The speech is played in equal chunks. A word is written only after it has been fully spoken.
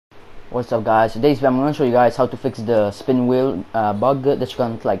What's up, guys? Today's video I'm going to show you guys how to fix the spin wheel bug that you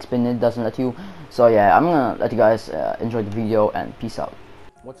can't like spin it, doesn't let you. So yeah, I'm gonna let you guys enjoy the video and peace out.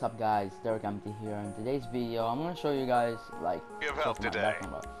 What's up, guys? Derek Empty here. In today's video I'm going to show you guys like Give help today.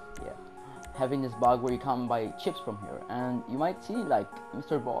 Yeah, having this bug where you can't buy chips from here, and you might see like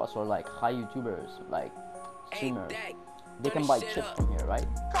Mr. Boss or like high YouTubers like streamers. They can buy chips from here, right?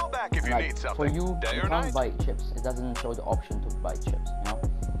 Call back if you need something. For you, Day you or can't night? buy chips. It doesn't show the option to buy chips, you know.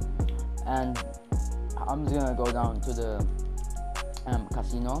 And I'm just gonna go down to the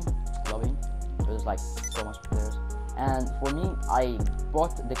casino lobby. There's like so much players, and for me, I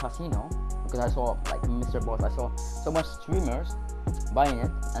bought the casino because I saw like Mr. Boss. I saw so much streamers buying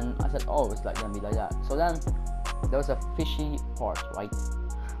it, and I said, oh, it's like gonna be like that. So then there was a fishy part, right?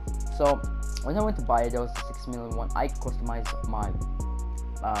 So when I went to buy it, there was a 6 million one. I customized my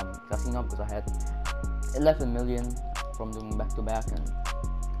casino because I had 11 million from doing back to back, and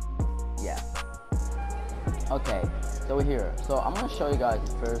yeah. Okay, so we're here. So I'm gonna show you guys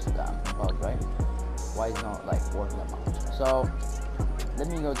the first bug, right? Why it's not like working that much. So let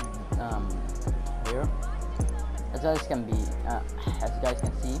me go to here. As you guys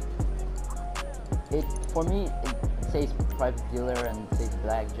can see, it for me it says private dealer and it says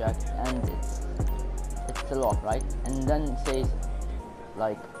blackjack, and it's a lot, right? And then it says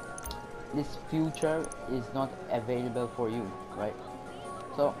like this future is not available for you, right?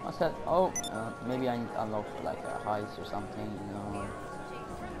 So I said, oh, maybe I need to unlock like a heist or something, you know.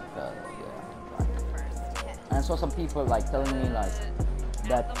 Yeah. And I saw some people like telling me like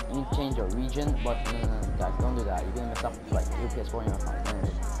that you need to change your region, but no, guys, don't do that. You're gonna mess up like your PS4 in your account.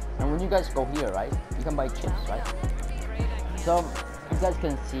 And when you guys go here, right, you can buy chips, right? So you guys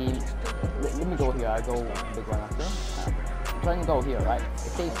can see. Let me go here. I go big one after. I'm trying to go here, right? It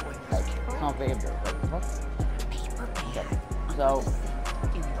says like it's not available, right? What? Okay. So.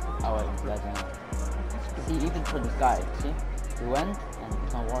 Oh wait, you guys know. See, even for this guy, see? He went and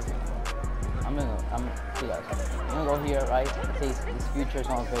it's not working. See guys. I'm gonna go here, right? It says this future is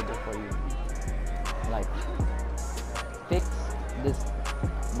not available for you. Like, fix this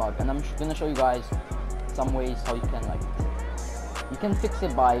bug, and I'm gonna show you guys some ways how you can like. You can fix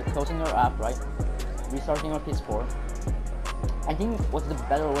it by closing your app, right? Restarting your PS4. I think what's the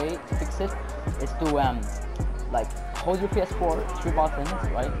better way to fix it is to like hold your PS4 3 buttons,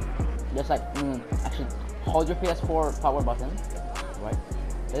 right? Just like actually hold your PS4 power button, right?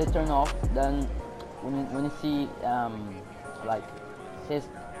 Let it turn off. Then when you see like it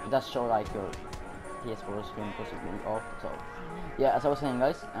does show like your PS4 screen possibly off. So yeah, as I was saying,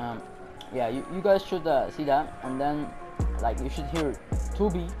 guys, yeah, you guys should see that, and then like you should hear 2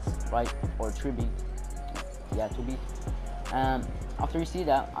 beats, right, or 3 beats. Yeah, 2 beats. After you see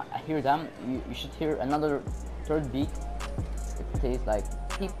that, I hear them. You should hear another 3rd beat. It says like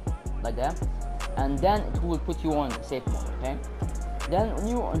beep, like that, and then it will put you on safe mode. Okay. Then when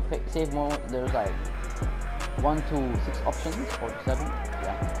you on safe mode, there's like 1 to 6 options or 7.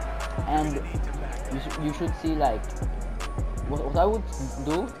 Yeah. And you should see like what I would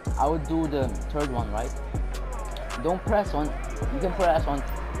do. I would do the 3rd one, right? Don't press on. You can press on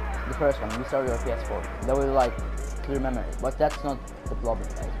the first one. Restart your PS4. That will like clear memory, but that's not the problem,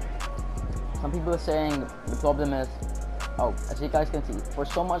 guys. Some people are saying the problem is, oh, as you guys can see, for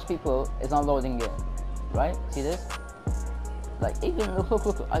so much people, it's not loading in, right? See this? Like even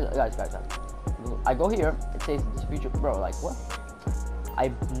look, guys. I go here. It says this future, bro. Like what?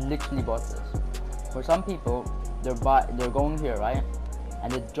 I literally bought this. For some people, they're going here, right?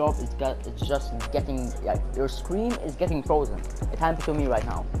 And the job it's just getting like your screen is getting frozen. It happened to me right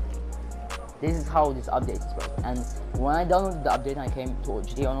now. This is how this update is, bro. And when I downloaded the update and I came to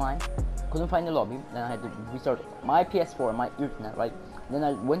GTA Online, couldn't find the lobby. Then I had to restart my PS4, my internet, right? Then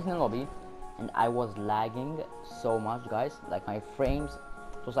I went in the lobby, and I was lagging so much, guys. Like my frames,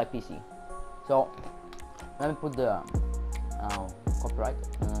 just like PC. So let me put the copyright.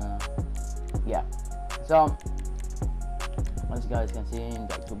 Yeah. So as you guys can see,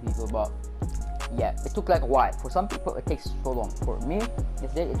 like 2 people, but yeah, it took like a while. For some people, it takes so long. For me,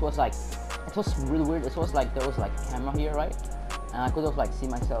 it was like. It was really weird. It was like there was like a camera here, right? And I could have like see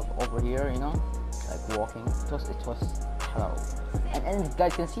myself over here, you know, like walking. It was hello. And you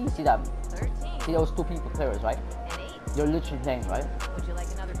guys can see that. 13. See those 2 people players, right? They're literally playing, right? Would you like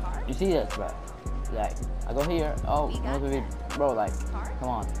another card? You see this, right? Like I go here. Oh, bro, like come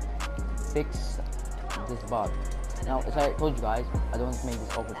on, fix this bug. Now, as I told you guys, I don't make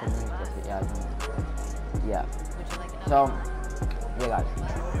this over for me because yeah. Would you like another So card? yeah, guys.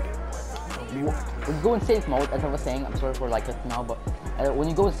 When you go in safe mode, as I was saying, I'm sorry for like that now, but when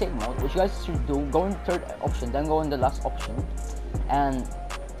you go in safe mode, what you guys should do, go in 3rd option, then go in the last option, and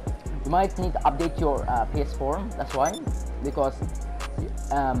you might need to update your PS4. That's why, because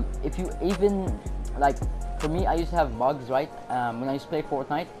if you even like, for me, I used to have bugs, right? When I used to play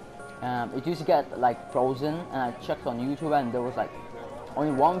Fortnite, it used to get like frozen, and I checked on YouTube, and there was like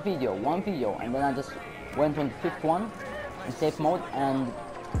only one video, and then I just went on the fifth one in safe mode, and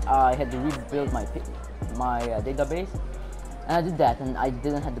I had to rebuild my database, and I did that, and I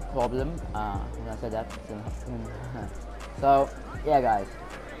didn't have the problem. When I said that, it didn't happen. So yeah, guys,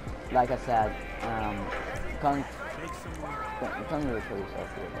 like I said, you can't really kill yourself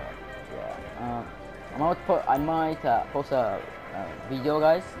here, but yeah. I might post a video,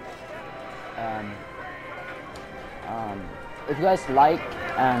 guys. If you guys like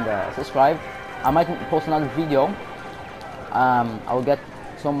and subscribe, I might post another video. I will get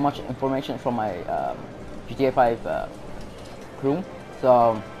so much information from my GTA 5 crew.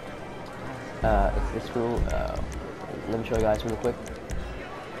 So it's this crew. Let me show you guys real quick.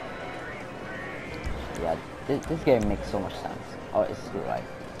 Yeah, this game makes so much sense. Oh, it's cool, right?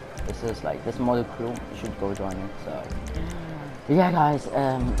 It's just like this model crew. You should go join it. So yeah, guys.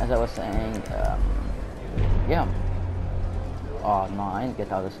 As I was saying, yeah. Oh no, I didn't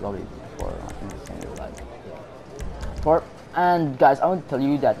get out of this lobby before. I think it's gonna be like, yeah. And guys, I want to tell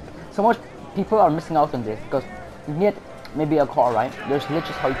you that so much people are missing out on this, because you get maybe a car, right? There's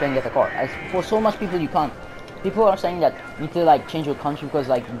glitches how you can get a car. As for so much people, you can't. People are saying that you need to like change your country because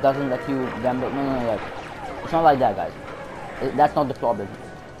like it doesn't let you gamble. No, like, it's not like that, guys. That's not the problem.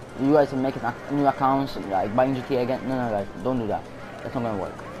 You guys are making new accounts, like buying GTA again. No, guys, don't do that. That's not gonna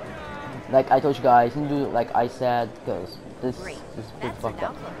work. Like I told you guys, you do like I said, because this is pretty fucked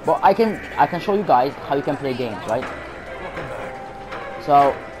up. But I can show you guys how you can play games, right?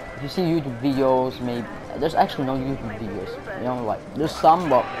 So if you see YouTube videos, maybe there's actually no YouTube videos. You know, like there's some,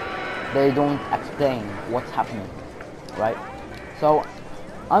 but they don't explain what's happening, right? So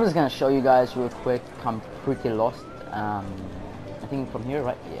I'm just gonna show you guys real quick. I'm pretty lost. I think from here,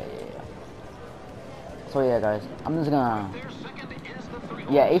 right? Yeah. So yeah, guys, I'm just gonna.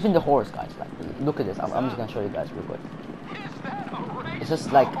 Yeah, even the horse, guys. Like, look at this. I'm just gonna show you guys real quick. It's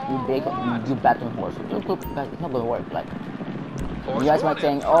just like you bet on horse. Look, guys, it's not gonna work. Like, you guys might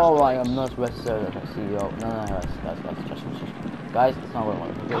saying, "Oh, I am not registered as a CEO." No, guys, trust me. Guys, it's not gonna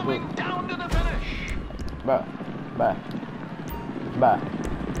work. Okay, Down to the finish. Bruh.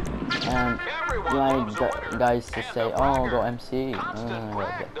 And you know, guys just say, "Oh, go MC." No,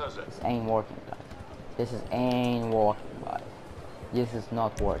 this ain't working, guys. This ain't working, guys. This is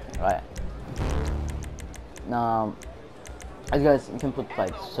not working, right? Now, as guys, you can put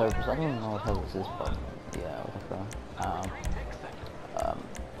like servers. I don't know what the hell this is, but yeah, whatever.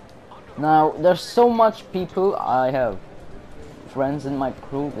 Now, there's so much people. I have friends in my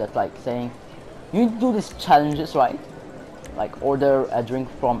crew that like saying, you need to do these challenges, right? Like order a drink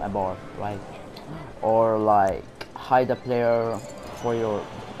from a bar, right? Or like hide a player for your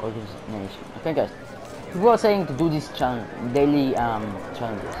organization. Okay, guys. People are saying to do these daily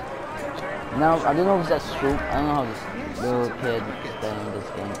challenges. Now, I don't know if that's true. I don't know how this little kid is playing this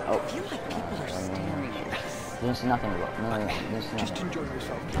game. Oh, you don't see nothing, bro. No, you don't see nothing. Just enjoy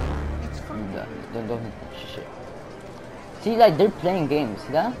yourself. Don't hit shit. See, like, they're playing games.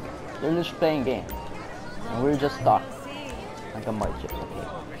 See that? They're just playing games. And we're just stuck. I can buy chips, okay.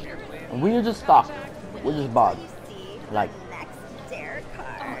 And we're just stuck. We're just bugged. Like,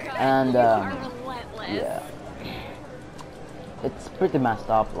 and yeah, it's pretty messed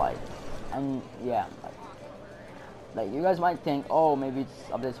up, like, and yeah, like you guys might think, oh, maybe it's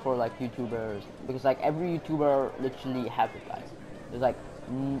updates for like YouTubers, because like every YouTuber literally have it, guys. There's like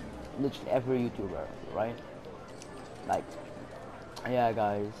literally every YouTuber, right? Like, yeah,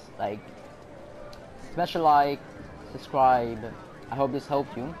 guys, like, smash a like, subscribe. I hope this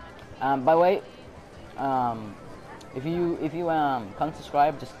helped you. By the way, if you can't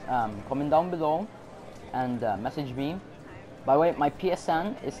subscribe, just comment down below and message me. By the way, my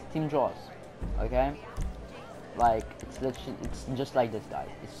PSN is Team Jaws. Okay, like it's literally, it's just like this, guys.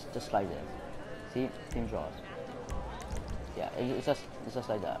 It's just like this. See, Team Jaws. Yeah, it's just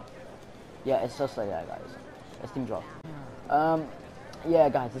like that. Yeah, it's just like that, guys. It's Team Jaws. Yeah,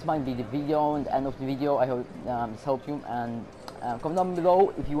 guys, this might be the video and the end of the video. I hope this helped you, and comment down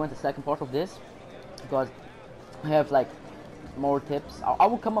below if you want the second part of this, because I have like more tips. I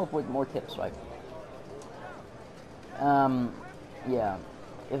will come up with more tips, right? Yeah,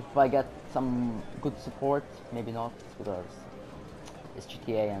 if I get some good support, maybe not, because it's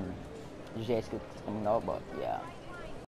GTA and GTA is coming out, but yeah.